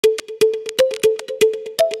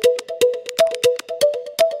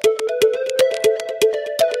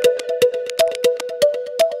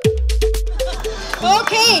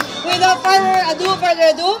without further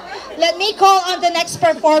ado, let me call on the next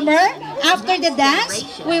performer. After the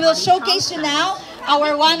dance, we will showcase you now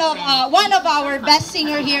our one of our best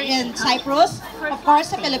singer here in Cyprus, of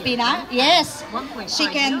course, a Filipina. Yes, she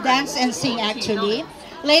can dance and sing actually.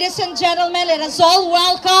 Ladies and gentlemen, let us all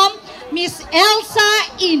welcome Miss Elsa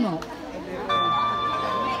Ino.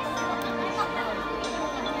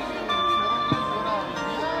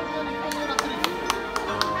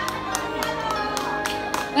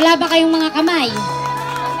 Wala ba kayong mga kamay?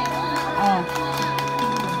 Oh.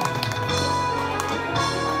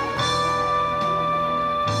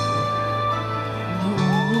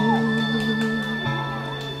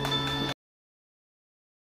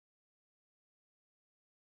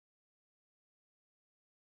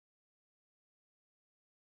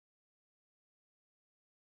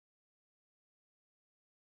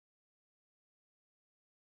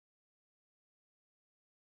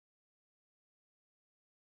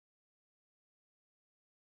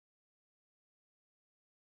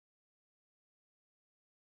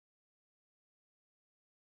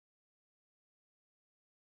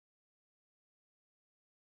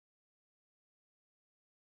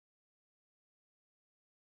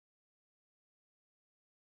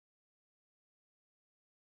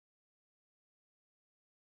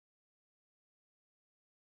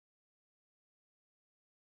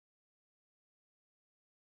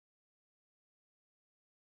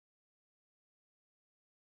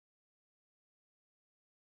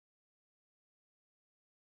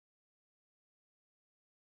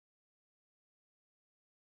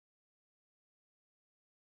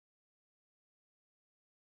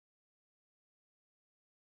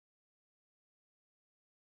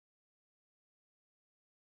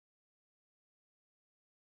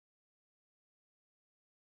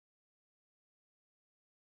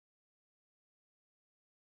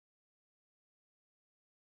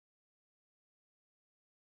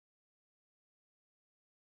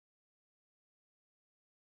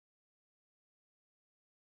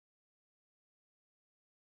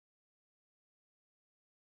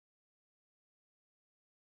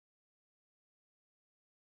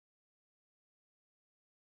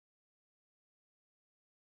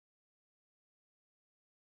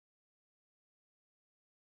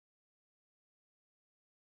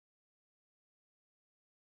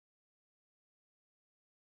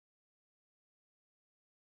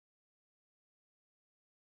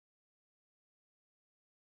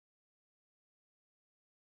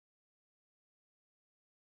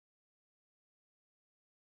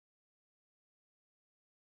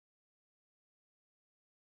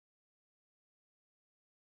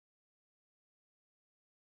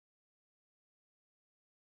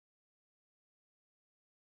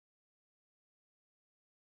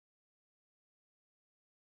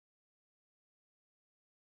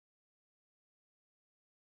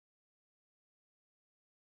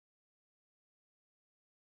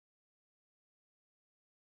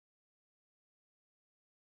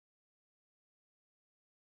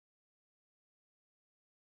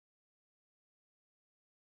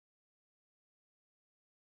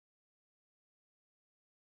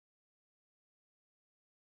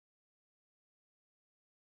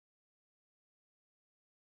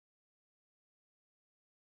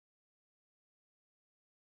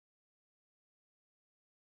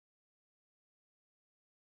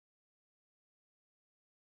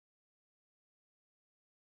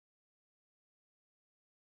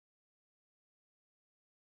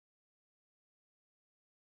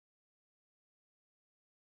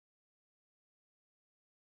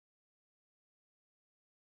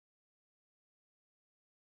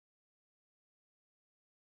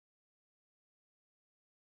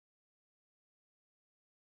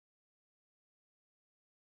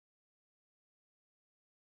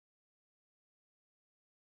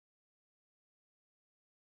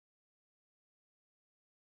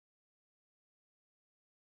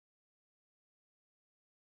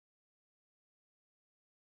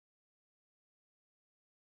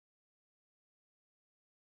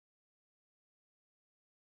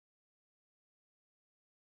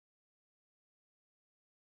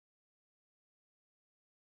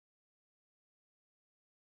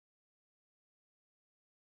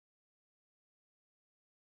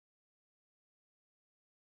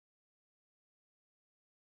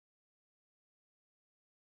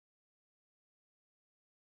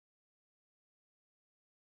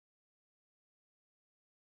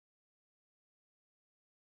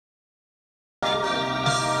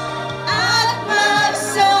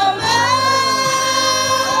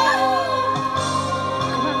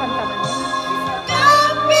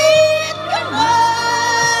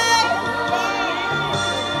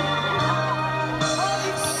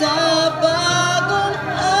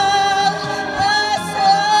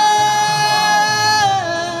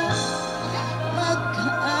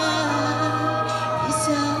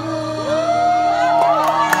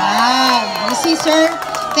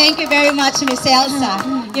 Thank you very much, Miss Elsa.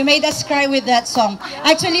 You made us cry with that song.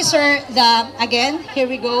 Actually, sir, again, here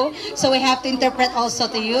we go. So we have to interpret also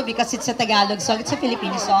to you because it's a Tagalog song. It's a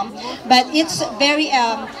Filipino song. But it's very,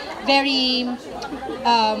 very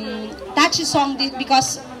touchy song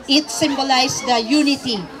because it symbolizes the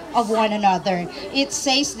unity of one another. It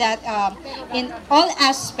says that in all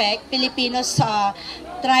aspects, Filipinos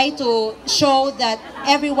try to show that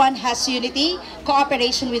everyone has unity,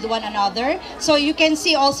 cooperation with one another. So you can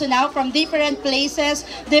see also now from different places,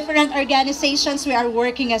 different organizations, we are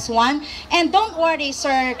working as one. And don't worry,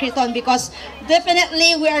 Sir Kriton, because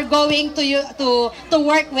definitely we are going to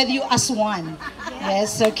work with you as one.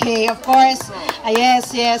 Yes, okay, of course.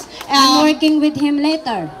 Yes, yes. I'm working with him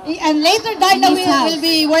later. And later, Darna will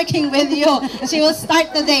be working with you. She will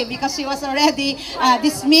start today because she was already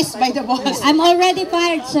dismissed by the boss. I'm already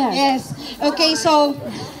fired, sir. Yes. Okay, so...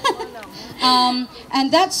 and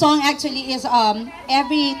that song actually is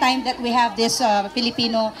every time that we have this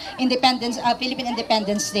Philippine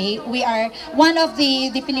Independence Day, we are one of the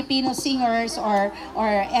Filipino singers or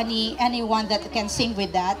anyone that can sing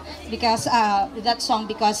with that because that song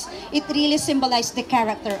because it really symbolizes the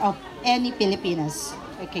character of any Filipinos.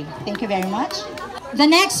 Okay, thank you very much. The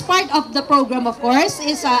next part of the program, of course,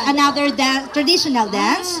 is another traditional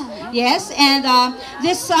dance. Yes, and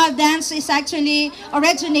this dance is actually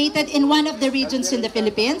originated in one of the regions in the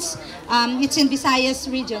Philippines. It's in Visayas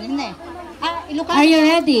region, isn't it? Ilocano. Are you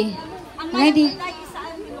ready? Ready?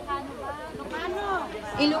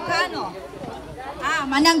 Ilocano.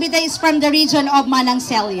 Manang Biday is from the region of Manang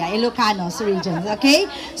Ilocanos region. Okay?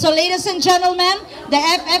 So ladies and gentlemen, the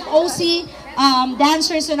FFOC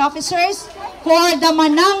dancers and officers, for the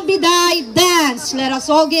Manang Biday dance. Let us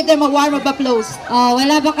all give them a warm of applause. Oh,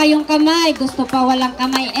 wala ba kayong kamay? Gusto pa walang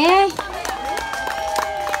kamay eh?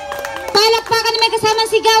 Palakpakan na may kasamang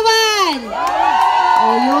sigawan.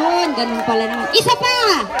 Oh, yun. Ganun pala naman. Isa pa!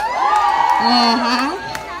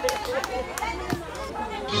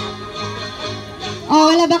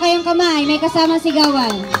 Oh, wala ba kayong kamay? May kasamang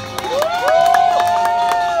sigawan.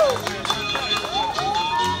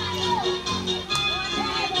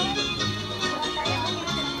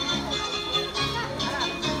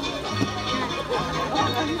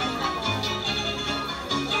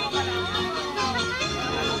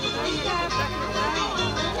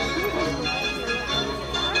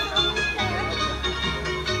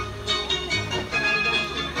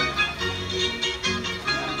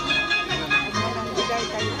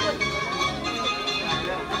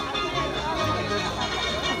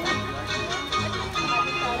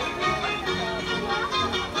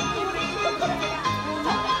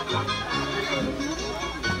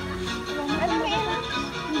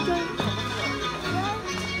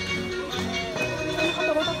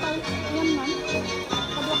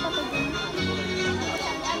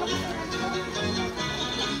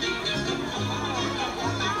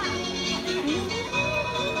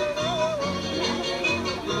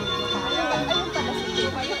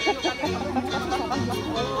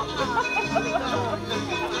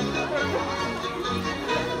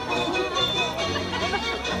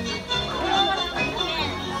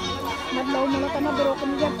 Madlaw mo lang na biro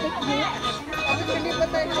kami dyan. Kapit hindi pa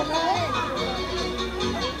tayo kumain.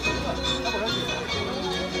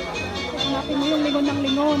 Hanapin mo yung lingon ng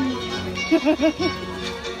lingon.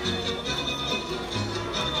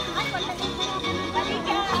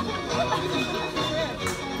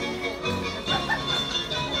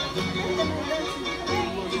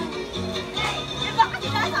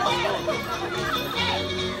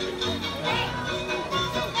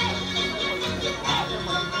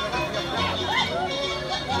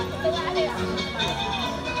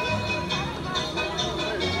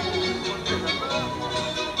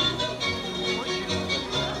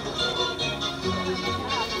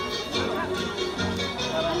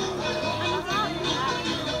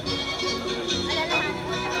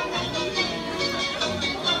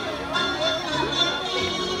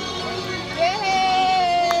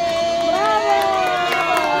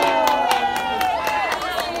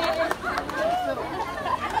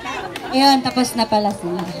 Ayun, tapos na pala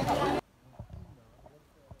sila.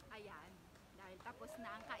 Ayan, dahil tapos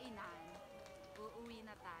na ang kainan, uuwi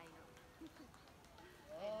na tayo.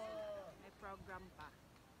 May program pa.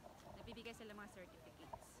 Nabibigay sila mga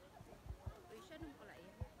certificates. Uy, siya nung pala eh.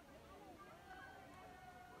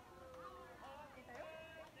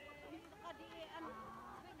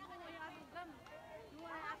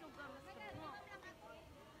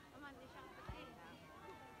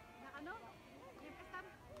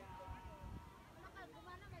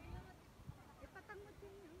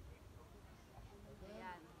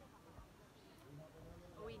 Ayan.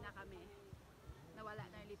 Uwi na kami. Nawala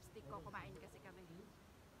na yung stick ko, kumain kasi kami.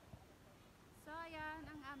 So ayan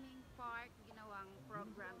ang aming park, ginawang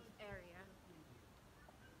program area.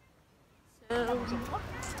 So,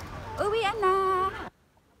 uwian na!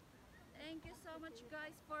 Thank you so much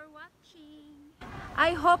guys for watching.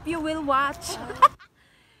 I hope you will watch.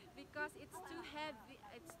 Because it's too heavy,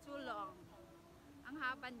 it's too long. Ang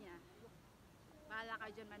haba niya. Bahala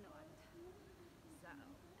kayo dyan manood. So,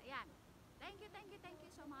 ayan. Thank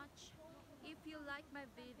you so much. If you like my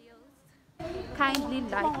videos, kindly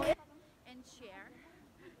like and share.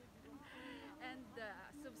 And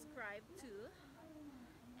subscribe too.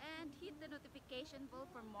 And hit the notification bell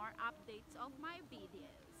for more updates of my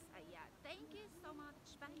videos. Ayan. Thank you so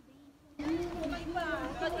much.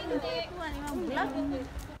 Bye-bye.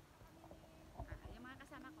 Yung mga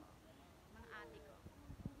kasama ko, mga ate ko.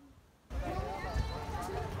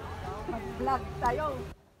 Mag-vlog tayo.